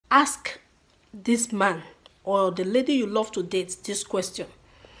ask this man or the lady you love to date this question.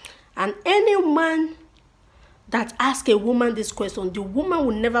 And any man that asks a woman this question, the woman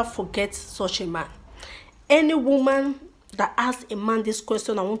will never forget such a man. Any woman that asks a man this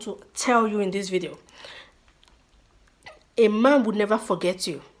question, I want to tell you in this video, a man would never forget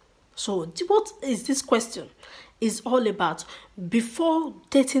you. So what is this question? Is all about before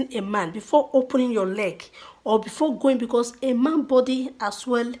dating a man, before opening your leg, or before going, because a man body as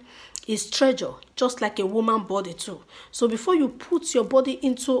well is treasure, just like a woman body too. So before you put your body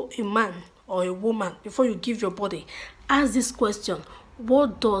into a man or a woman, before you give your body, ask this question: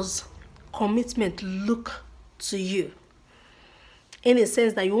 what does commitment look to you? In a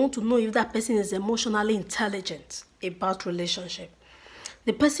sense that you want to know if that person is emotionally intelligent about relationship.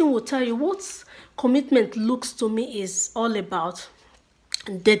 The person will tell you what commitment looks to me is all about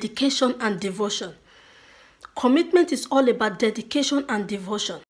dedication and devotion. Commitment is all about dedication and devotion.